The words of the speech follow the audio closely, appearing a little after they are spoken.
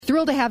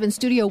thrilled to have in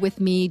studio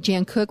with me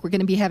Jan Cook. We're going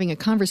to be having a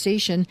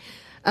conversation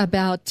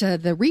about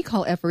the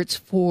recall efforts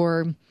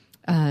for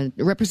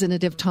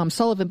Representative Tom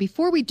Sullivan.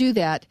 Before we do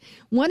that,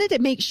 wanted to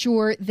make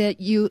sure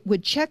that you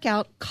would check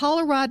out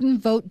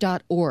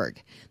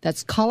coloradanvote.org.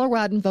 That's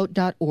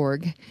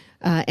coloradanvote.org,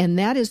 and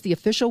that is the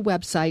official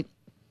website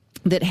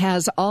that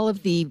has all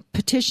of the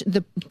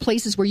the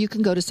places where you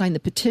can go to sign the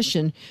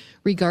petition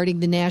regarding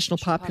the national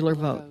popular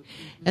vote.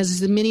 Mm-hmm.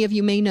 As many of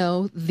you may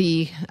know,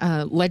 the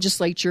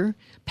legislature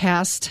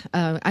passed,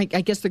 I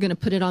guess they're going to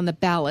put it on the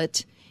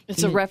ballot.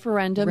 It's a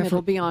referendum.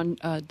 It'll be on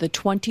the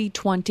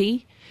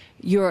 2020.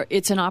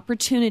 It's an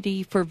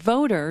opportunity for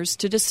voters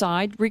to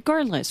decide,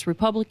 regardless,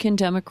 Republican,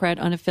 Democrat,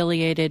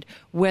 unaffiliated,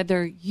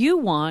 whether you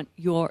want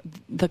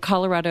the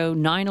Colorado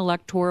 9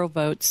 electoral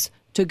votes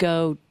to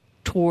go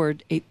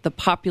toward the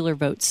popular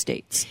vote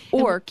states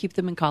or keep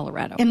them in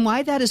Colorado. And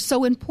why that is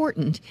so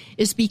important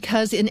is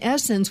because, in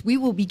essence, we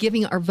will be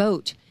giving our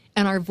vote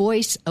and our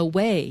voice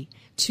away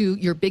to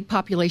your big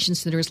population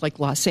centers like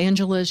Los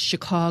Angeles,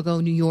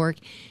 Chicago, New York.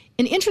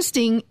 And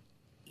interesting,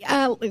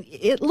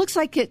 it looks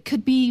like it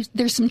could be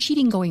there's some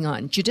cheating going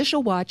on.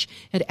 Judicial Watch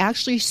had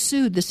actually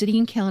sued the city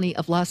and county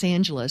of Los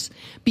Angeles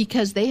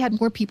because they had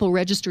more people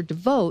registered to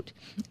vote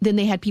than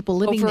they had people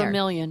living there. Over 1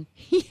 million.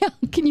 Yeah,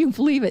 can you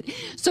believe it?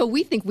 So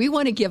we think we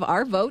want to give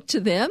our vote to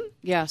them?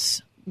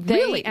 Yes.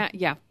 Really?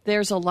 Yeah.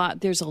 There's a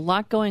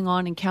lot going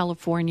on in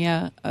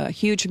California, a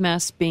huge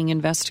mess being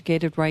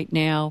investigated right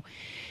now.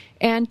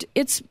 And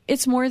it's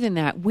more than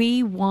that.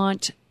 We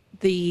want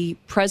the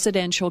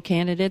presidential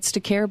candidates to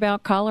care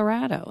about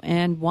Colorado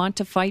and want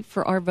to fight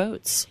for our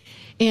votes.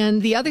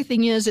 And the other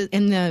thing is,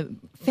 and the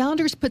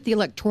founders put the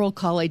Electoral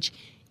College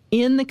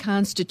in the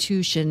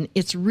Constitution.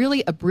 It's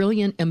really a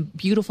brilliant and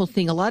beautiful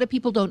thing. A lot of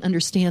people don't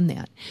understand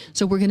that.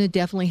 So we're going to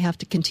definitely have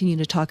to continue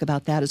to talk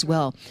about that as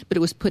well. But it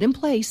was put in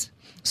place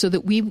so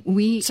that each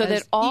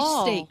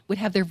state would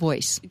have their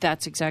voice.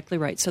 That's exactly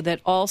right. So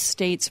that all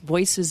states'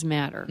 voices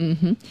matter.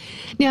 Mm-hmm.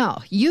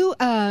 Now, you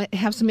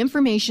have some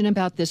information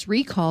about this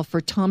recall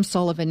for Tom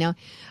Sullivan. Now,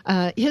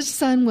 his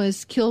son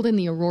was killed in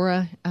the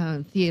Aurora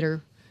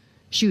Theater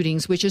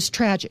shootings, which is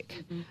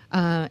tragic.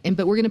 Mm-hmm.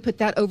 But we're going to put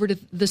that over to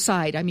the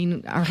side. I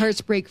mean, our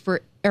hearts break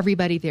for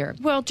everybody there.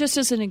 Well, just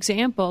as an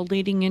example,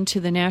 leading into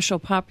the national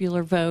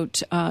popular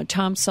vote,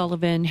 Tom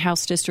Sullivan,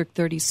 House District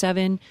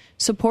 37,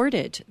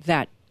 supported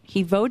that.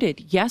 He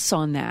voted yes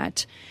on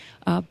that.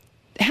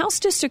 House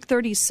District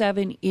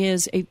 37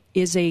 is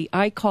a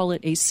I call it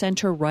a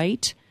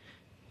center-right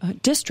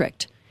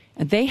district.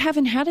 And they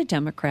haven't had a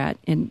Democrat.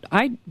 And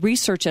I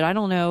researched it. I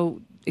don't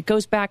know. It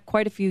goes back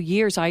quite a few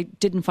years. I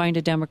didn't find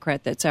a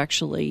Democrat that's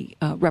actually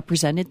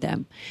represented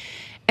them.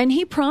 And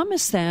he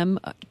promised them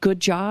good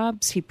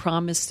jobs. He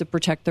promised to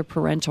protect their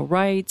parental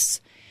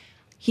rights.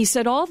 He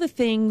said all the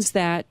things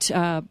that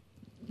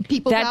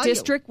people that value.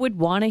 District would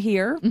want to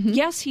hear. Mm-hmm.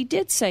 Yes, he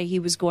did say he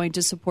was going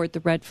to support the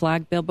red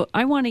flag bill, but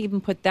I want to even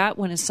put that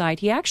one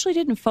aside. He actually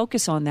didn't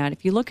focus on that.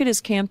 If you look at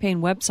his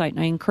campaign website, and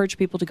I encourage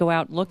people to go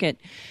out and look at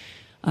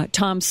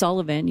Tom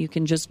Sullivan, you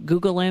can just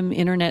Google him,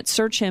 internet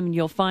search him, and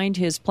you'll find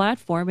his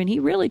platform. And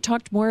he really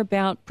talked more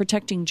about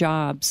protecting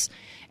jobs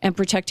and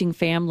protecting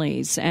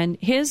families. And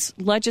his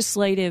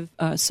legislative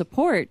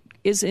support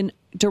is in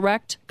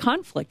direct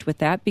conflict with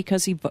that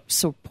because he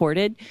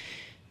supported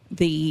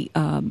the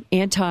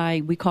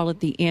we call it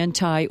the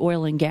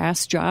anti-oil and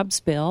gas jobs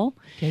bill.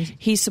 Okay.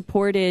 He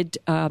supported,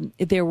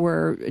 there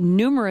were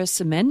numerous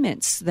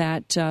amendments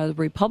that the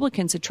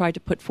Republicans had tried to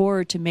put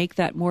forward to make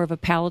that more of a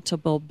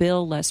palatable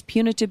bill, less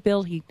punitive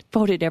bill. He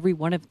voted every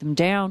one of them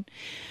down.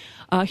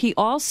 He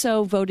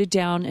also voted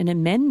down an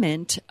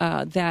amendment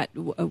that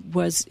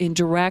was in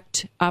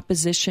direct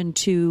opposition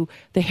to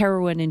the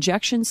heroin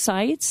injection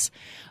sites,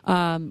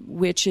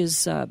 which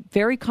is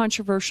very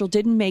controversial,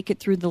 didn't make it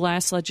through the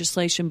last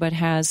legislation, but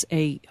has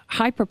a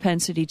high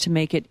propensity to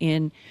make it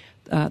in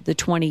the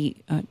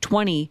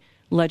 2020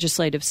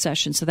 legislative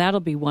session. So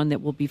that'll be one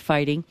that we'll be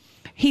fighting.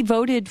 He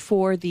voted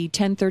for the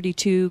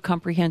 1032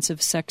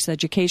 comprehensive sex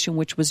education,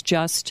 which was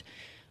just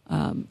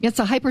it's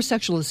a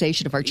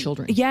hypersexualization of our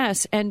children.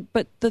 Yes,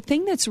 but the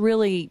thing that's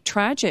really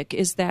tragic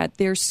is that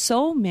there's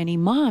so many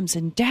moms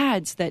and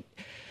dads that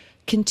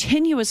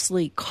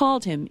continuously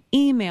called him,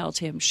 emailed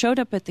him, showed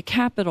up at the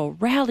Capitol,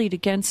 rallied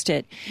against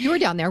it. You were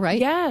down there, right?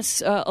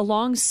 Yes,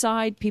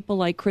 alongside people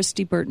like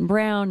Christy Burton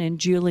Brown and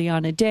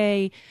Juliana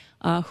Day,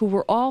 who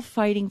were all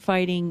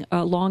fighting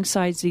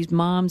alongside these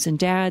moms and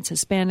dads,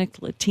 Hispanic,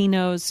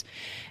 Latinos,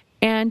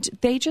 and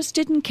they just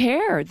didn't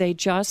care. They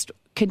just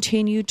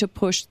continue to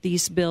push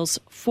these bills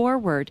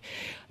forward.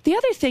 The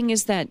other thing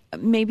is that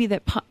maybe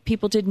that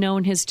people didn't know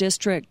in his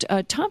district,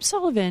 Tom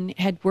Sullivan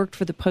had worked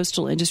for the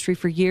postal industry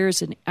for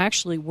years and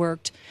actually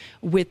worked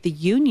with the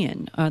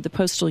union, the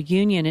postal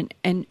union,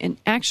 and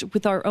actually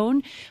with our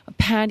own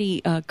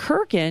Patty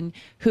Kurgan,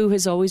 who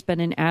has always been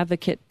an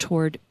advocate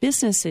toward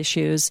business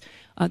issues.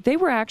 they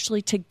were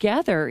actually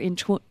together in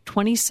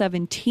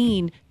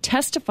 2017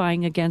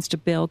 testifying against a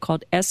bill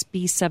called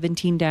SB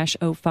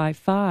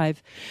 17-055,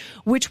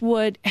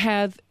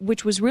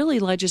 which was really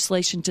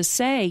legislation to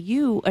say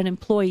you, an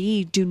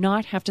employee, do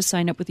not have to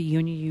sign up with a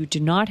union. You do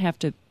not have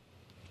to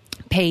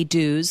pay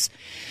dues.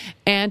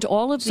 And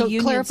all of the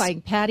unions... So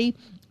clarifying, Patty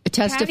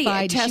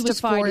testified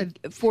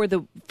for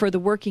the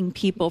working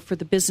people, for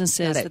the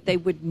businesses, that they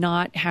would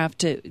not have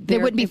to. They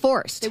wouldn't be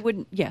forced. They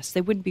wouldn't. Yes, they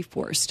wouldn't be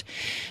forced.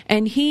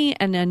 And he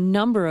and a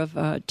number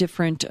of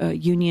different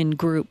union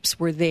groups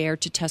were there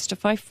to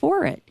testify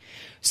for it.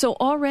 So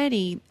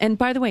already, and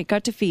by the way, it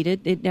got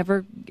defeated.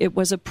 It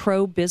was a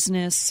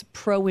pro-business,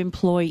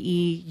 pro-employee,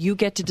 you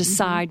get to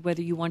decide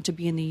whether you want to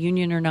be in the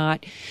union or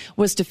not,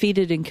 was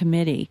defeated in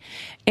committee.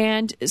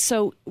 And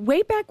so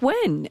way back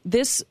when,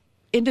 this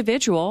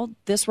individual,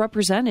 this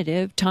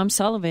representative, Tom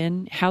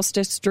Sullivan, House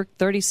District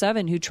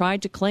 37, who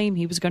tried to claim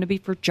he was going to be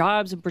for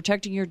jobs and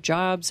protecting your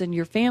jobs and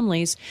your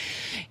families,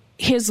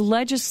 his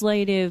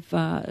legislative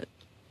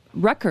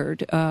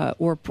record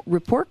or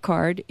report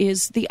card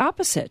is the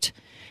opposite.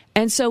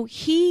 And so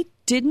he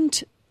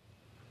didn't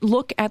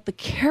look at the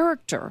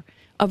character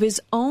of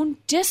his own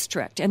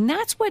district. And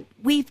that's what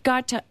we've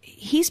got to...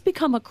 He's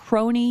become a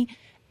crony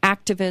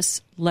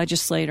activist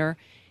legislator.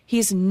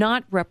 He's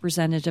not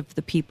representative of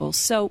the people.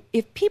 So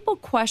if people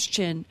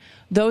question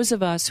those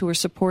of us who are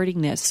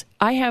supporting this,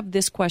 I have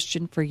this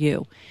question for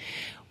you.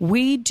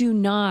 We do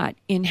not,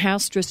 in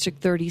House District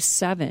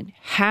 37,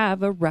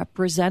 have a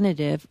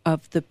representative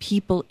of the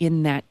people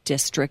in that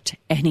district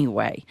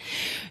anyway.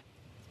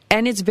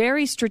 And it's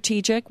very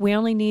strategic. We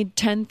only need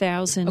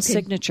 10,000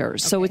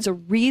 signatures. So it's a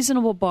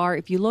reasonable bar.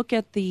 If you look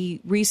at the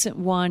recent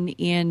one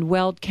in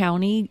Weld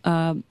County,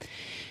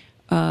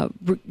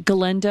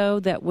 Galindo,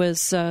 that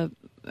was...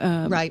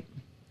 right.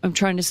 I'm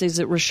trying to say, is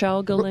it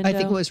Rochelle Galindo? I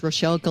think it was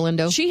Rochelle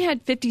Galindo. They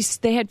had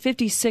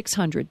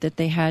 5,600 that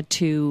they had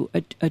to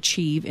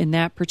achieve in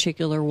that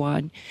particular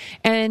one.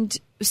 And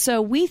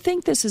so we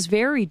think this is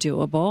very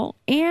doable,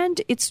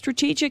 and it's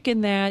strategic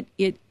in that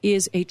it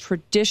is a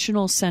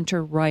traditional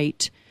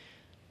center-right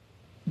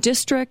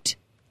district,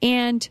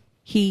 and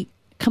he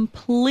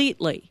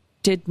completely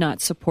did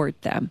not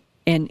support them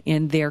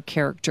in their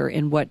character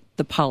and what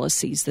the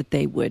policies that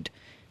they would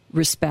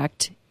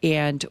respect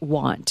and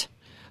want.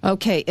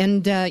 Okay,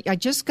 and I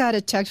just got a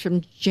text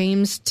from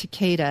James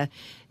Takeda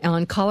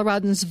on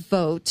Coloradans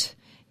Vote,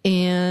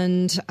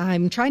 and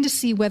I'm trying to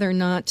see whether or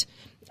not...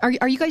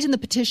 Are you guys in the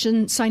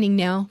petition signing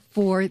now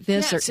for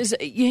this? Yes,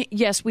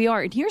 yes, we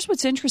are. And here's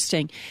what's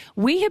interesting.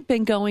 We have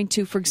been going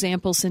to, for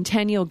example,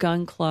 Centennial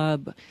Gun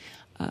Club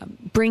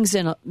brings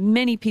in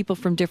many people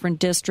from different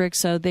districts,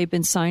 so they've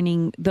been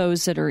signing.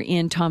 Those that are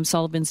in Tom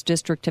Sullivan's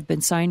district have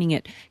been signing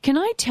it. Can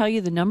I tell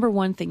you the number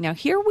one thing? Now,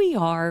 here we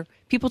are.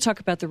 People talk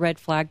about the red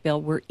flag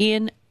bill. We're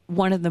in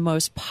one of the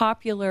most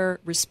popular,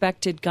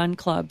 respected gun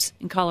clubs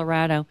in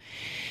Colorado,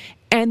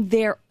 and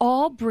they're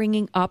all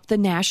bringing up the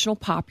national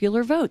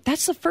popular vote.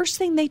 That's the first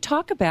thing they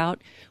talk about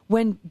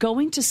when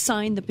going to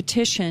sign the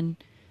petition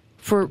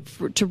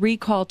to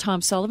recall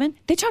Tom Sullivan.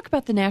 They talk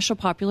about the national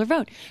popular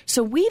vote.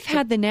 So we've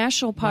had the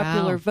national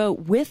popular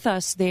vote with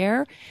us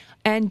there.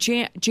 And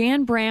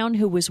Jan Brown,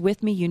 who was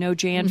with me, you know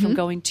Jan from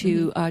going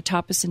to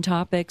Tapas and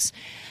Topics,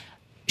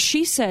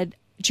 she said,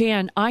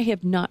 Jan, I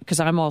have not, because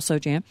I'm also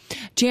Jan,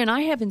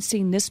 I haven't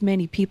seen this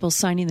many people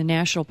signing the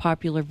national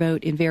popular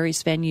vote in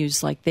various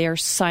venues. Like, they're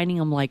signing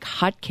them like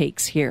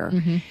hotcakes here.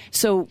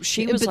 So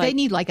she was But they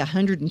need like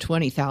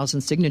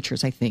 120,000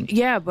 signatures, I think.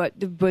 Yeah, but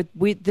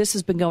this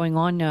has been going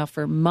on now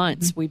for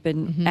months. We've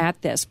been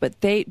at this. But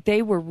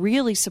they were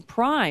really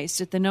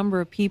surprised at the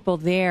number of people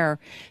there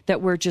that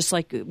were just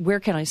like, where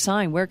can I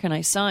sign? Where can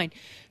I sign?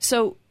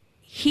 So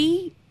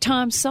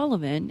Tom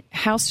Sullivan,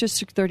 House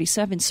District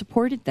 37,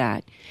 supported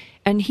that.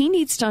 And he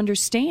needs to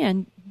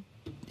understand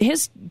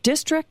his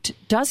district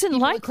doesn't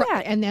like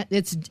that. And that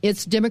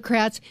it's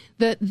Democrats.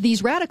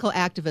 These radical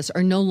activists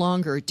are no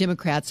longer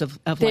Democrats of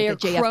like the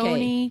JFK. They are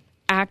crony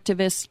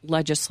activist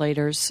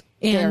legislators.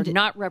 They're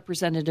not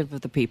representative of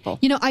the people.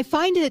 You know, I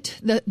find it,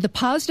 the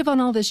positive on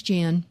all this,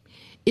 Jan,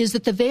 is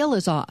that the veil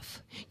is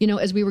off. You know,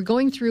 as we were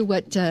going through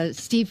what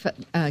Steve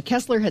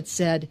Kessler had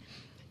said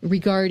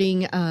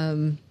regarding...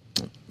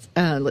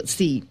 let's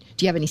see.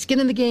 Do you have any skin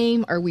in the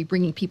game? Are we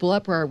bringing people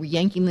up or are we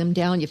yanking them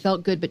down? You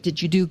felt good, but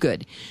did you do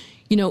good?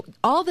 You know,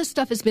 all this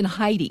stuff has been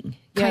hiding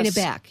kind of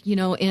back, you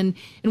know, and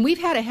we've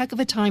had a heck of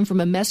a time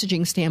from a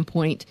messaging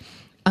standpoint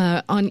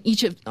on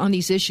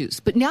these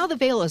issues. But now the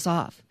veil is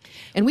off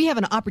and we have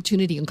an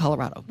opportunity in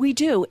Colorado. We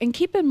do. And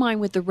keep in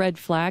mind with the red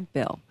flag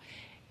bill,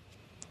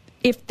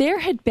 if there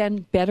had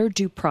been better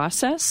due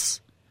process,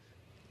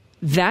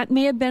 that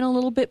may have been a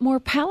little bit more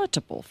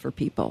palatable for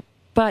people.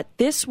 But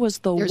this was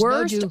the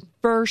worst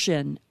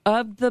version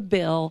of the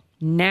bill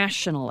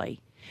nationally.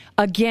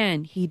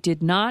 Again, he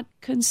did not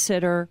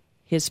consider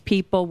his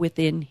people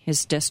within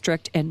his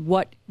district and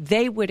what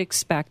they would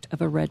expect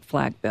of a red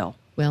flag bill.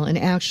 Well, and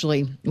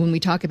actually, when we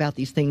talk about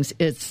these things,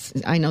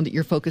 I know that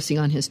you're focusing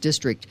on his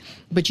district,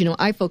 but, you know,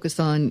 I focus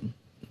on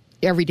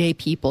everyday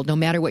people, no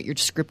matter what your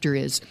descriptor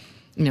is.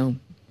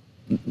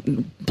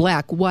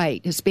 black,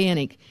 white,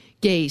 Hispanic,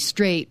 gay,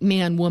 straight,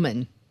 man,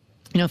 woman.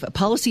 If a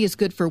policy is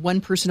good for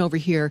one person over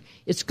here,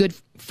 it's good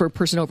for a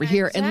person over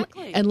here.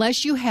 Exactly. And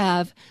unless you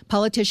have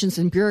politicians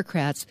and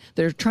bureaucrats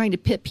that are trying to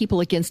pit people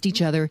against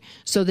each other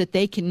so that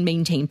they can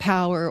maintain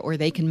power or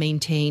they can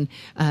maintain,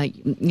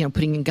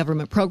 putting in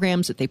government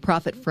programs that they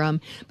profit from.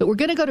 But we're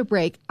going to go to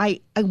break. I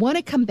want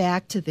to come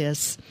back to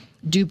this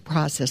due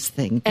process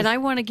thing. And I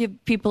want to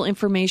give people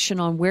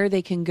information on where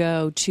they can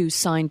go to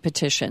sign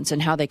petitions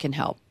and how they can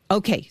help.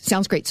 Okay,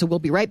 sounds great. So we'll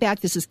be right back.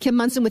 This is Kim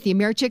Munson with the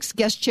Americhicks.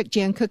 Guest chick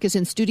Jan Cook is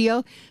in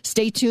studio.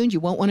 Stay tuned. You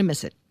won't want to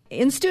miss it.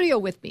 In studio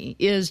with me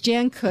is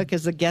Jan Cook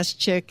as a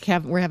guest chick.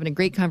 We're having a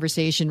great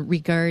conversation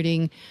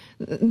regarding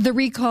the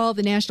recall,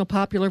 the national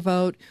popular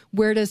vote,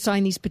 where to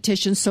sign these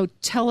petitions. So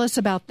tell us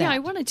about that. Yeah, I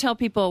want to tell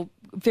people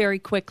very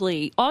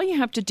quickly, all you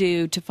have to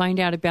do to find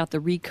out about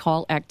the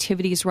recall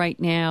activities right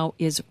now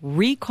is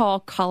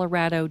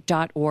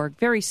recallcolorado.org.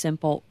 Very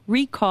simple.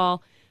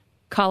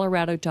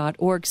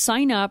 Recallcolorado.org.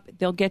 Sign up.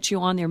 They'll get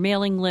you on their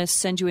mailing list,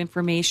 send you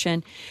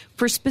information.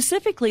 For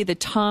specifically the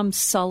Tom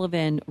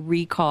Sullivan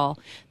recall,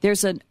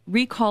 there's a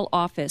recall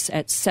office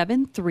at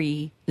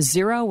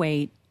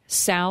 7308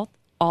 South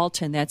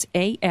Alton. That's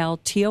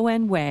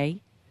Alton Way,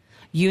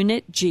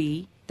 Unit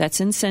G. That's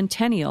in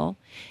Centennial,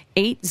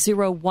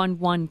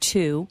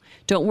 80112.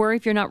 Don't worry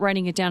if you're not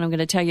writing it down. I'm going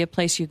to tell you a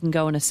place you can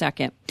go in a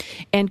second.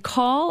 And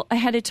call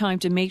ahead of time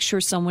to make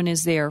sure someone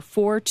is there,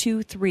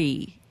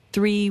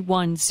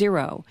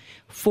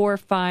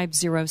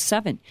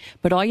 423-310-4507.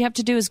 But all you have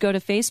to do is go to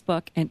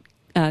Facebook and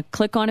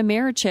click on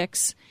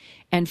Americhicks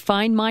and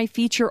find my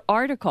feature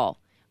article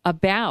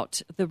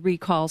about the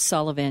recall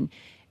Sullivan,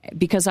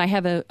 because I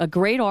have a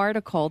great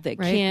article that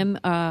Kim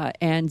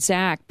and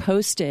Zach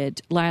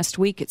posted last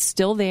week. It's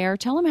still there.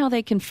 Tell them how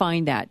they can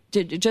find that.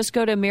 Just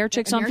go to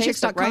Americhicks on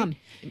Facebook, right?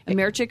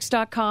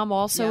 Americhicks.com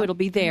also. Yeah. It'll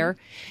be there.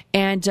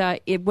 And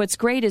what's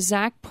great is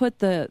Zach put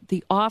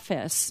the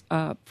office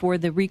for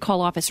the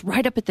recall office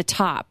right up at the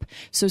top.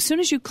 So as soon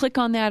as you click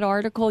on that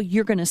article,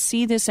 you're going to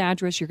see this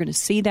address. You're going to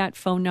see that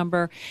phone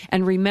number.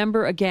 And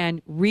remember,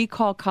 again,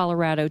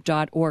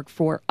 recallcolorado.org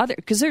for other,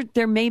 because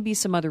there may be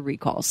some other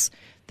recalls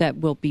that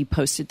will be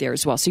posted there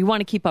as well. So you want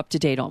to keep up to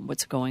date on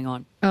what's going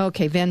on.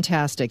 Okay,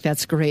 fantastic.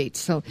 That's great.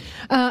 So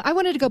I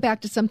wanted to go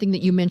back to something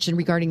that you mentioned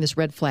regarding this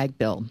red flag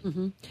bill.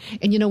 Mm-hmm.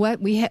 And you know what?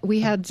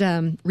 We had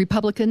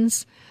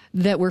Republicans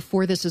that were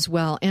for this as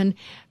well. And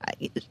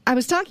I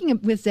was talking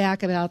with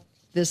Zach about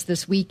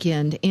this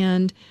weekend.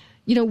 And,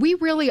 we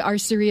really are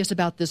serious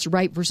about this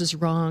right versus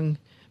wrong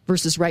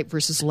versus right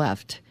versus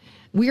left.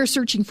 We are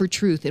searching for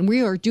truth, and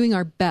we are doing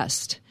our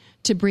best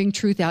to bring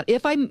truth out.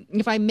 If I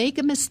make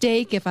a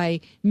mistake, if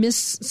I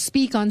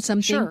misspeak on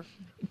something, sure,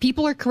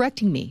 people are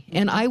correcting me,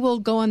 and I will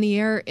go on the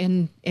air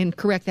and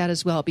correct that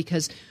as well,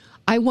 because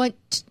I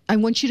want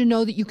you to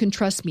know that you can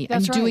trust me.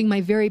 That's I'm doing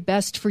my very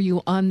best for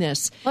you on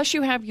this. Plus,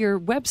 you have your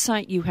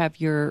website, you have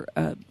your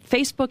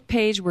Facebook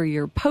page where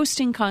you're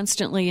posting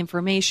constantly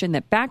information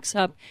that backs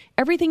up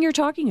everything you're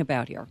talking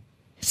about here.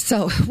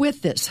 So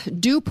with this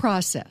due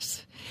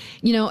process,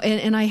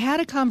 and I had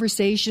a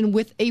conversation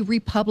with a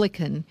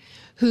Republican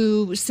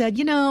who said,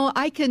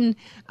 I can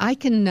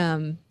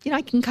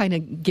kind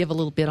of give a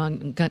little bit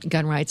on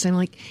gun rights. I'm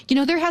like,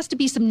 there has to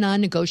be some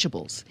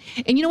non-negotiables.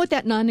 And you know what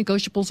that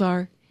non-negotiables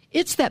are?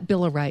 It's that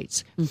Bill of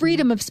Rights, mm-hmm,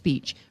 freedom of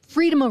speech,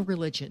 freedom of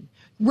religion,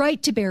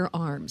 right to bear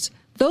arms.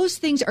 Those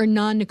things are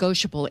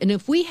non-negotiable. And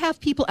if we have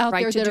people out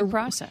there that are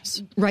right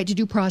to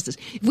due process,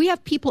 if we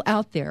have people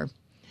out there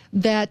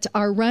that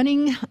are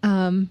running,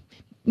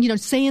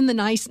 saying the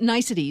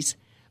niceties,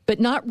 but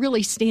not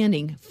really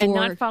standing for... And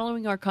not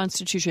following our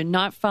Constitution,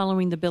 not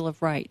following the Bill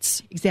of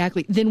Rights.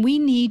 Exactly. Then we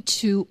need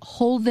to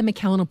hold them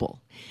accountable.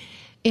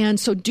 And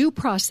so due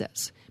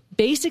process.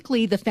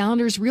 Basically, the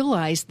founders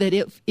realized that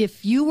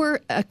if you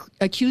were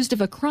accused of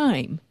a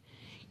crime,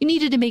 you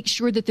needed to make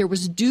sure that there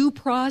was due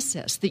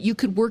process, that you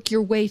could work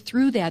your way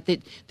through that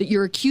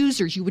your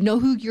accusers, you would know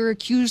who your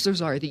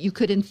accusers are, that you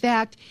could, in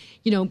fact,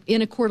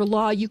 in a court of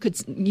law, you could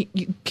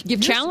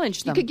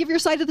challenge them. You could give your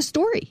side of the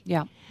story.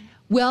 Yeah.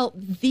 Well,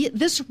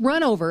 this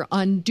runover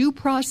on due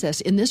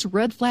process in this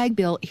red flag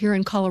bill here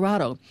in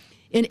Colorado,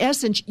 in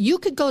essence, you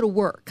could go to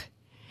work.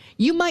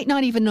 You might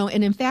not even know.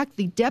 And in fact,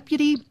 the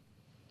deputy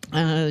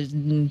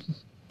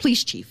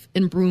police chief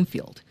in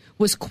Broomfield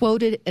was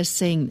quoted as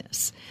saying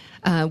this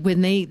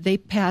when they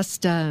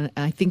passed,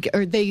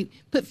 they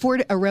put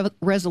forward a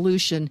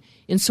resolution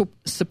in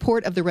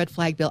support of the red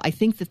flag bill. I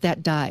think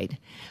that died.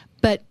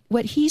 But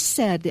what he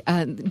said,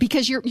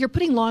 because you're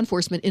putting law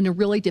enforcement in a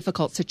really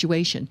difficult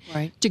situation,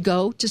 right, to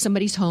go to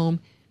somebody's home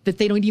that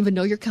they don't even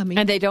know you're coming.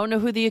 And they don't know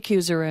who the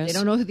accuser is. They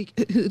don't know who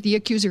the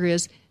accuser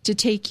is, to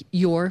take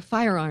your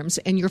firearms.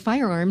 And your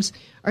firearms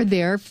are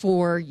there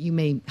for, you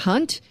may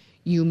hunt,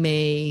 you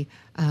may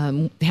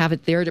have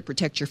it there to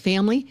protect your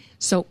family.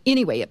 So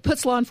anyway, it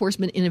puts law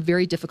enforcement in a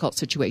very difficult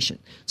situation.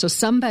 So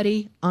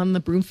somebody on the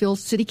Broomfield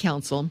City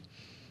Council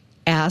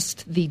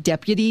asked the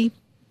deputy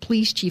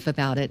police chief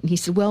about it, and he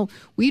said, well,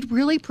 we'd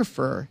really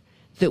prefer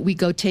that we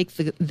go take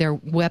their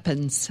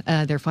weapons,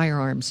 their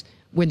firearms,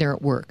 when they're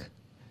at work.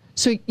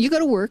 So you go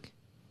to work,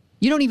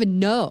 you don't even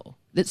know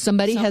that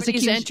somebody's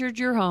entered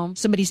your home.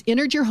 Somebody's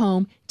entered your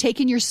home,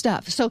 taken your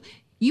stuff. So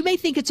you may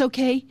think it's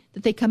okay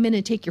that they come in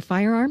and take your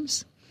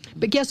firearms,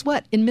 but guess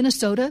what? In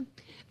Minnesota,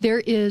 there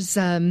is,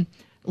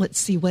 let's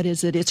see, what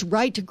is it? It's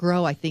Right to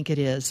Grow, I think it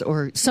is,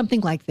 or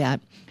something like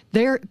that.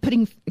 They're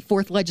putting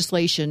forth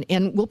legislation,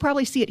 and we'll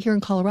probably see it here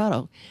in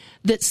Colorado,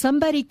 that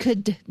somebody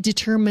could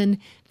determine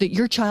that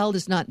your child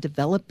is not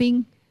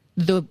developing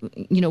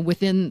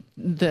within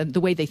the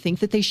way they think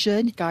that they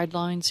should.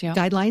 Guidelines, yeah.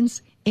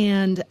 Guidelines.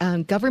 And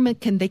government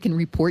can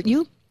report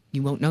you.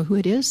 You won't know who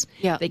it is.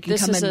 Yeah, they can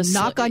come and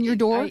knock on your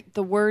door.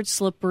 The word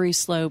slippery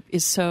slope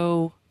is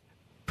so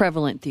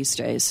prevalent these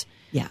days.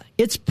 Yeah,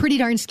 it's pretty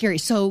darn scary.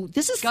 So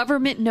this is...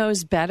 Government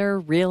knows better,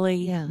 really?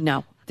 Yeah.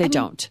 No, they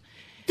don't.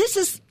 This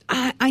is...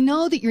 I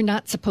know that you're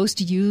not supposed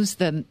to use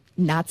the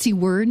Nazi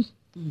word,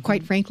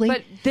 quite frankly.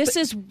 But this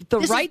is the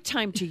right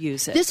time to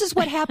use it. This is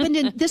what happened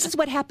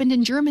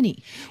in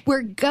Germany,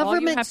 where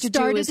government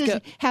started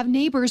to have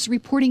neighbors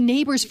reporting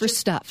neighbors for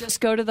stuff.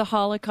 Just go to the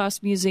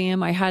Holocaust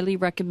Museum. I highly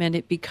recommend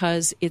it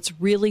because it's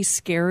really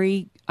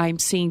scary. I'm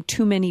seeing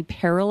too many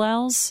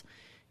parallels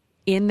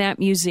in that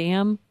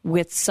museum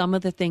with some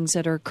of the things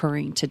that are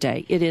occurring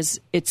today.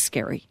 It's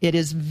scary. It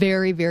is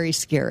very, very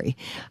scary.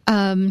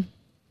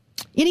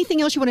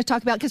 Anything else you want to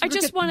talk about? I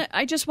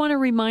just want to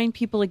remind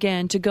people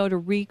again to go to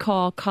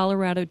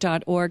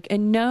recallcolorado.org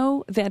and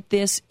know that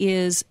this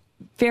is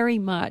very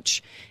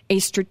much a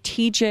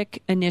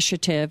strategic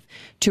initiative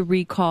to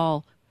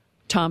recall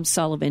Tom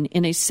Sullivan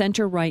in a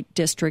center-right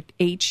district,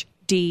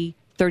 HD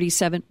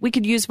 37. We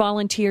could use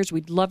volunteers.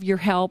 We'd love your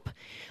help.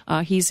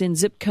 He's in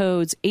zip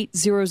codes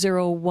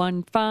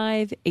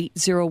 80015,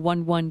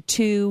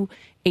 80112,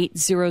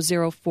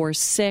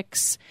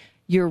 80046.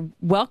 You're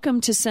welcome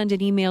to send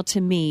an email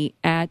to me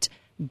at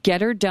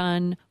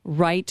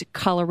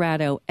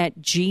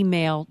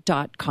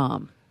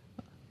getterdonerightcolorado@gmail.com.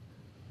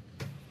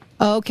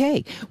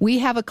 Okay. We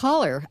have a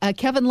caller.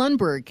 Kevin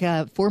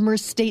Lundberg, former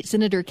state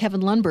senator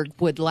Kevin Lundberg,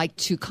 would like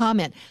to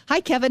comment.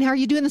 Hi, Kevin. How are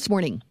you doing this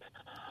morning?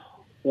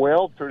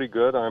 Well, pretty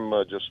good. I'm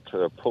just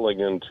pulling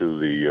into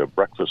the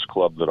breakfast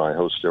club that I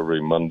host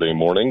every Monday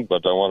morning,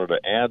 but I wanted to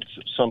add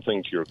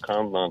something to your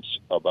comments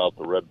about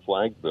the red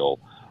flag bill.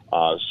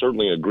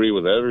 Certainly agree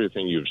with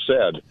everything you've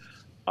said.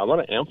 I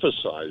want to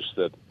emphasize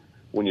that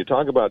when you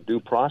talk about due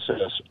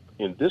process,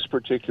 in this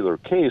particular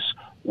case,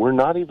 we're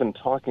not even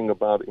talking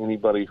about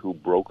anybody who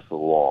broke the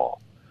law.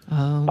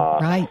 Oh,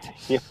 right.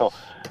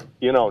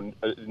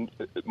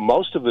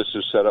 Most of this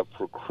is set up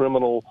for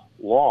criminal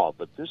law,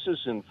 but this is,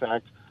 in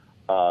fact,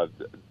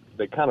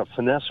 they kind of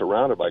finesse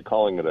around it by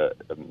calling it a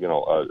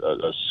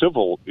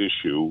civil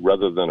issue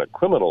rather than a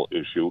criminal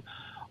issue.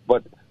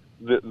 But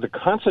the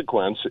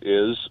consequence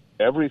is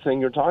everything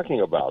you're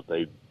talking about.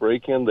 They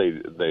break in,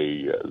 they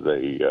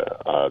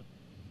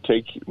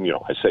take,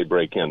 I say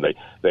break in,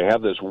 they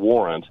have this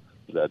warrant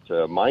that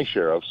my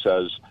sheriff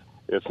says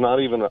it's not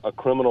even a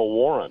criminal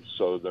warrant.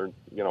 So they're,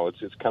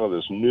 it's kind of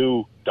this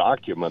new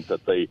document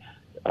that they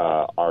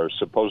are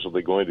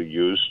supposedly going to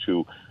use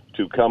to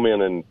come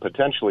in and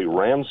potentially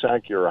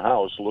ransack your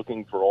house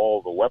looking for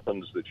all the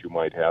weapons that you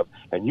might have,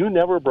 and you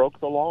never broke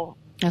the law.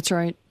 That's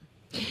right.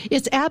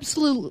 It's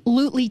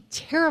absolutely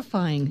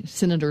terrifying,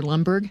 Senator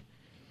Lundberg.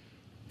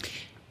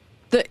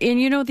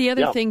 The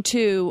other thing,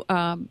 too,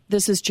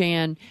 this is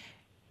Jan,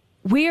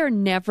 we are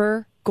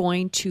never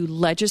going to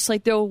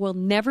legislate. There will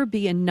never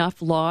be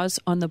enough laws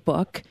on the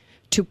book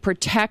to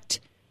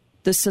protect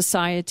the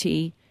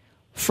society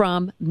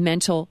from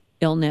mental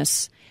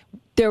illness.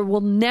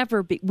 We'll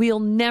never be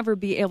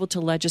able to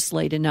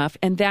legislate enough.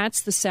 And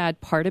that's the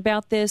sad part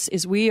about this,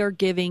 is we are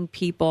giving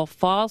people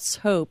false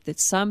hope that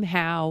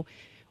somehow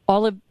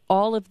all of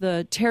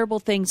the terrible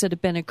things that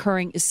have been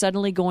occurring is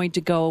suddenly going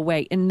to go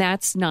away. And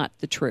that's not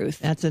the truth.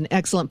 That's an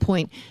excellent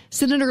point.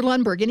 Senator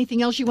Lundberg,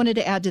 anything else you wanted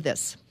to add to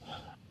this?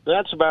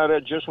 That's about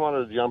it. Just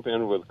wanted to jump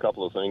in with a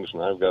couple of things,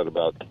 and I've got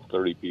about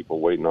 30 people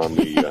waiting on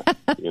me inside,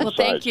 well,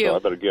 thank you. So I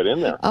better get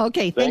in there.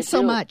 Okay, thanks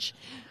so much.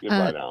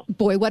 Goodbye now.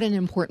 Boy, what an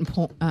important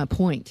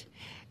point.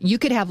 You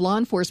could have law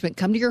enforcement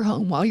come to your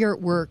home while you're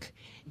at work,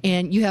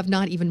 and you have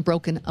not even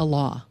broken a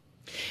law.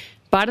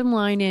 Bottom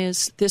line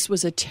is, this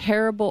was a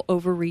terrible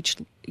overreach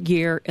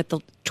year at the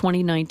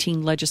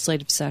 2019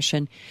 legislative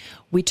session.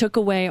 We took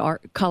away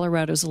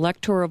Colorado's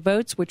electoral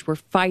votes, which we're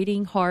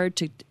fighting hard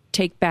to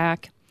take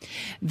back.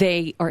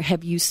 They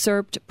have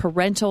usurped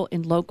parental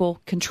and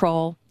local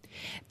control.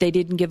 They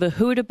didn't give a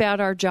hoot about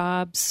our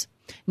jobs,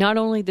 not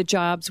only the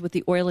jobs with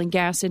the oil and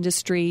gas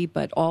industry,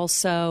 but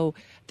also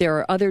there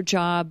are other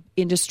job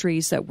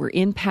industries that were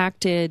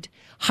impacted.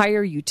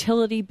 Higher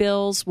utility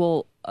bills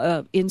will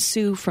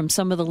ensue from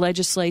some of the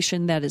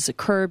legislation that has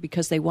occurred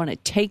because they want to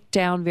take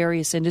down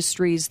various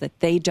industries that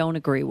they don't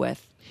agree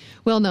with.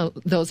 Well, no,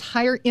 those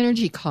higher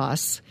energy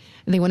costs,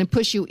 and they want to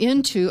push you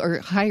into, or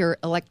higher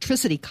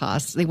electricity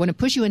costs, they want to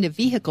push you into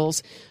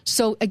vehicles.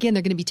 So, again,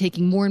 they're going to be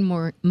taking more and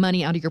more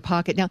money out of your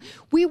pocket. Now,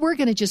 we were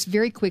going to just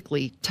very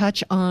quickly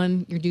touch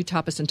on your new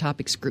Tapas and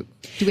Topics group.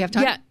 Do we have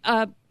time?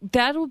 Yeah,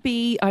 that'll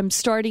be, I'm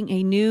starting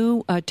a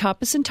new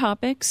Tapas and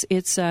Topics.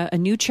 It's a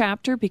new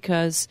chapter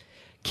because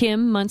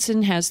Kim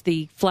Munson has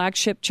the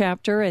flagship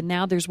chapter, and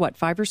now there's,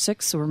 5 or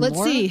 6 or more?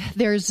 Let's see.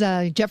 There's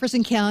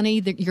Jefferson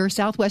County. You're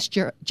Southwest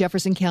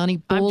Jefferson County.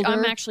 Boulder.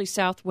 I'm actually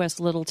Southwest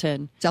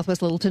Littleton.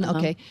 Southwest Littleton,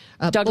 okay.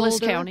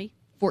 Douglas Boulder, County.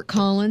 Fort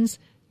Collins,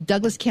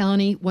 Douglas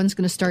County. One's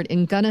going to start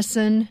in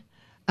Gunnison,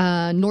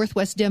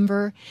 Northwest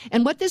Denver.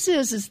 And what this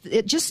is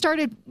it just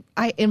started.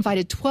 I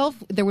invited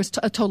 12. There was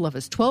a total of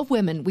us, 12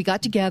 women. We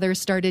got together,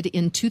 started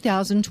in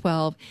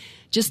 2012.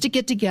 Just to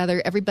get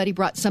together. Everybody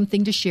brought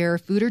something to share,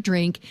 food or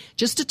drink,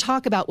 just to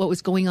talk about what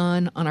was going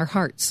on our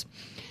hearts.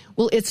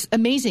 Well, it's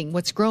amazing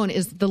what's grown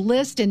is the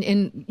list,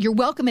 and you're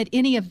welcome at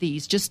any of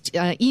these. Just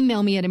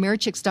email me at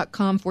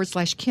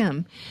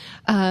americhicks.com/Kim.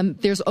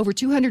 There's over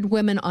 200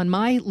 women on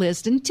my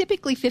list, and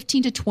typically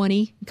 15 to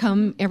 20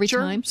 come every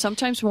time.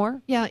 Sometimes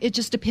more. Yeah, it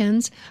just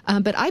depends.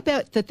 But I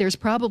bet that there's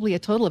probably a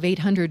total of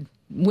 800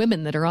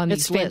 women that are on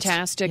these lists. It's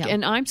fantastic. Yeah.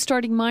 And I'm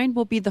starting, mine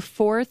will be the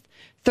 4th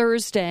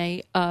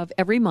Thursday of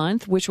every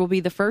month, which will be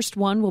the first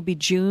one will be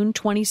June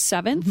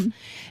 27th. Mm-hmm.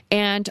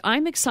 And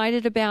I'm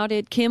excited about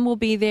it. Kim will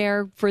be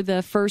there for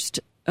the first,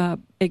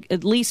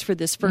 at least for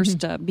this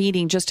first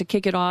meeting, just to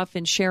kick it off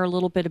and share a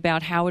little bit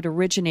about how it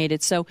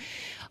originated. So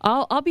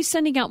I'll be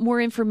sending out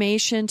more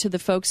information to the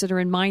folks that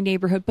are in my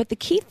neighborhood. But the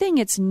key thing,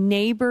 it's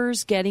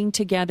neighbors getting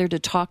together to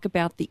talk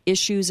about the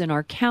issues in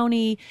our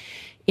county,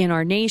 in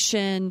our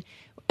nation,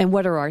 and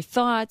what are our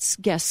thoughts,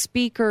 guest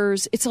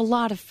speakers. It's a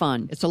lot of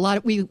fun. It's a lot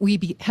of,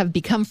 we have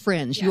become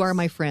friends. Yes. You are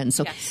my friend.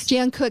 So, yes.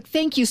 Jan Cook,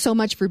 thank you so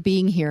much for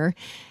being here.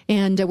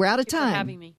 And we're out of time. Thank you for having me.